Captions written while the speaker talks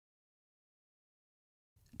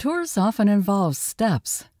Tours often involve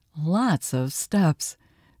steps, lots of steps.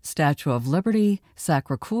 Statue of Liberty,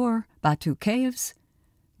 Sacré-Cœur, Batu Caves.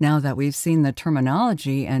 Now that we've seen the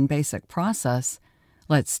terminology and basic process,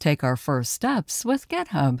 let's take our first steps with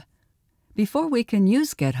GitHub. Before we can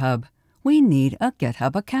use GitHub, we need a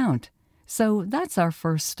GitHub account. So that's our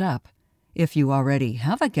first step. If you already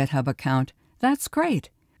have a GitHub account, that's great.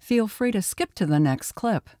 Feel free to skip to the next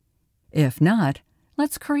clip. If not,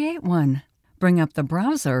 let's create one. Bring up the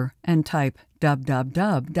browser and type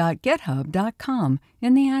www.github.com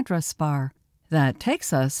in the address bar. That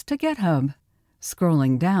takes us to GitHub.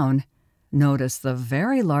 Scrolling down, notice the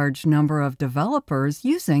very large number of developers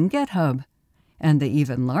using GitHub, and the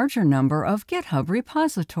even larger number of GitHub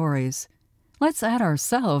repositories. Let's add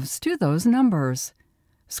ourselves to those numbers.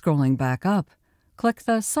 Scrolling back up, click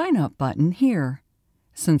the Sign Up button here.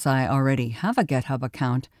 Since I already have a GitHub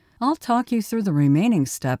account, I'll talk you through the remaining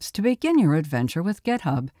steps to begin your adventure with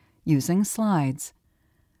GitHub using slides.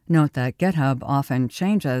 Note that GitHub often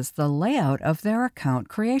changes the layout of their account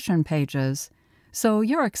creation pages, so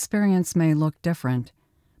your experience may look different,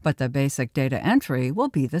 but the basic data entry will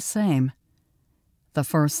be the same. The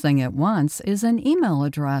first thing it wants is an email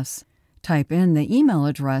address. Type in the email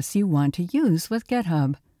address you want to use with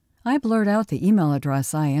GitHub. I blurred out the email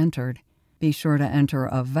address I entered. Be sure to enter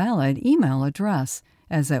a valid email address,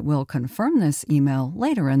 as it will confirm this email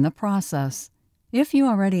later in the process. If you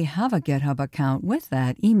already have a GitHub account with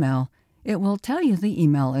that email, it will tell you the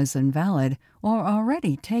email is invalid or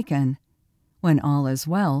already taken. When all is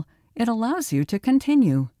well, it allows you to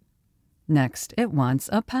continue. Next, it wants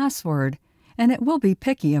a password, and it will be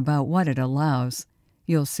picky about what it allows.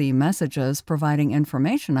 You'll see messages providing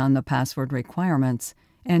information on the password requirements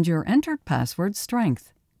and your entered password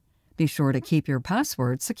strength. Be sure to keep your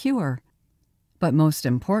password secure. But most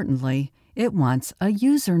importantly, it wants a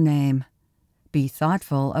username. Be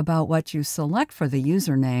thoughtful about what you select for the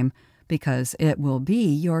username because it will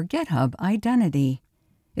be your GitHub identity.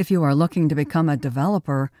 If you are looking to become a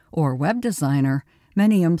developer or web designer,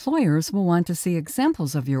 many employers will want to see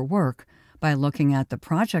examples of your work by looking at the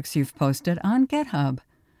projects you've posted on GitHub.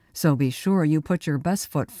 So be sure you put your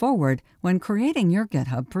best foot forward when creating your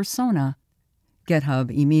GitHub persona. GitHub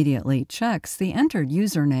immediately checks the entered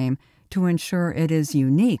username to ensure it is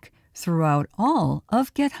unique throughout all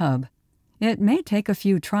of GitHub. It may take a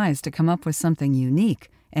few tries to come up with something unique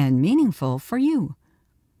and meaningful for you.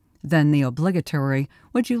 Then the obligatory,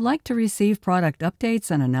 would you like to receive product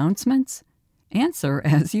updates and announcements? Answer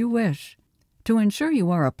as you wish. To ensure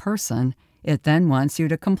you are a person, it then wants you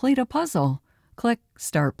to complete a puzzle. Click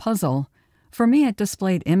Start Puzzle. For me, it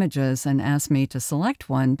displayed images and asked me to select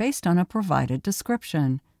one based on a provided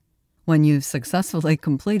description. When you've successfully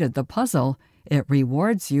completed the puzzle, it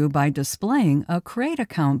rewards you by displaying a Create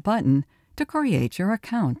Account button to create your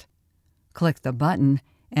account. Click the button,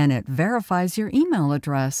 and it verifies your email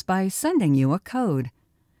address by sending you a code.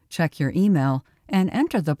 Check your email and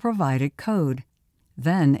enter the provided code.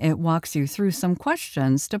 Then it walks you through some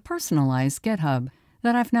questions to personalize GitHub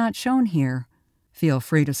that I've not shown here. Feel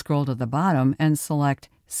free to scroll to the bottom and select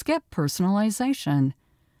Skip Personalization.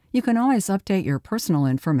 You can always update your personal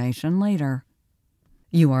information later.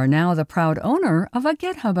 You are now the proud owner of a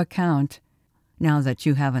GitHub account. Now that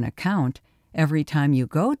you have an account, every time you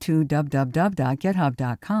go to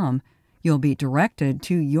www.github.com, you'll be directed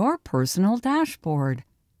to your personal dashboard.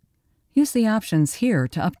 Use the options here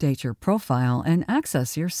to update your profile and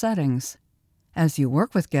access your settings. As you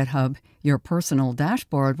work with GitHub, your personal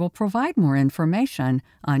dashboard will provide more information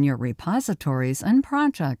on your repositories and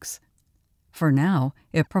projects. For now,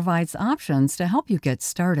 it provides options to help you get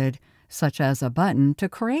started, such as a button to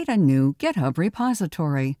create a new GitHub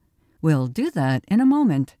repository. We'll do that in a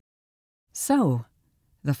moment. So,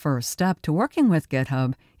 the first step to working with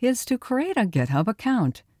GitHub is to create a GitHub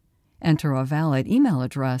account. Enter a valid email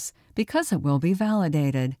address because it will be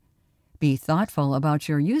validated. Be thoughtful about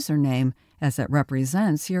your username as it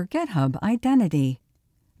represents your GitHub identity.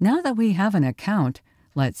 Now that we have an account,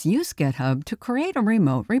 let's use GitHub to create a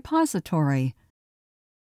remote repository.